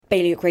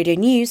Bailiwick Radio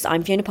News,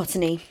 I'm Fiona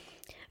Potney.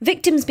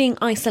 Victims being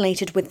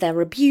isolated with their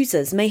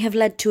abusers may have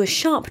led to a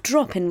sharp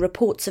drop in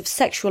reports of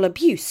sexual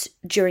abuse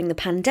during the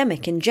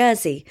pandemic in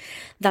Jersey.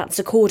 That's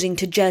according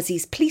to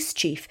Jersey's police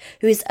chief,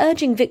 who is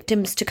urging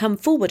victims to come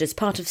forward as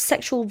part of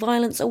Sexual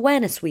Violence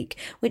Awareness Week,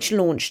 which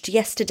launched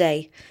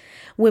yesterday.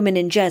 Women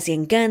in Jersey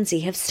and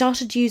Guernsey have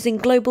started using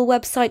global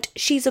website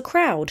She's a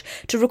Crowd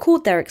to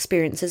record their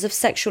experiences of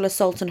sexual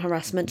assault and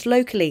harassment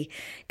locally.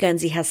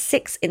 Guernsey has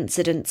 6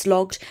 incidents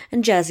logged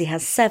and Jersey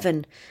has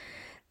 7.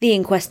 The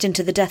inquest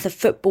into the death of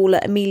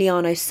footballer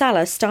Emiliano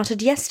Sala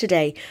started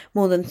yesterday,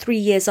 more than 3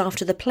 years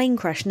after the plane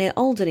crash near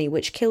Alderney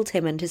which killed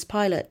him and his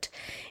pilot.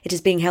 It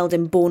is being held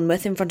in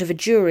Bournemouth in front of a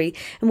jury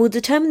and will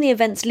determine the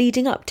events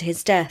leading up to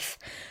his death.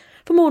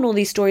 For more on all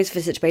these stories,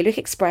 visit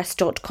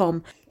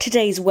bailiwickexpress.com.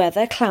 Today's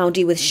weather,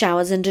 cloudy with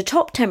showers and a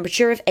top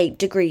temperature of 8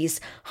 degrees.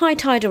 High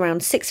tide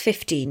around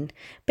 6:15.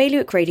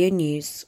 Bailiwick Radio News.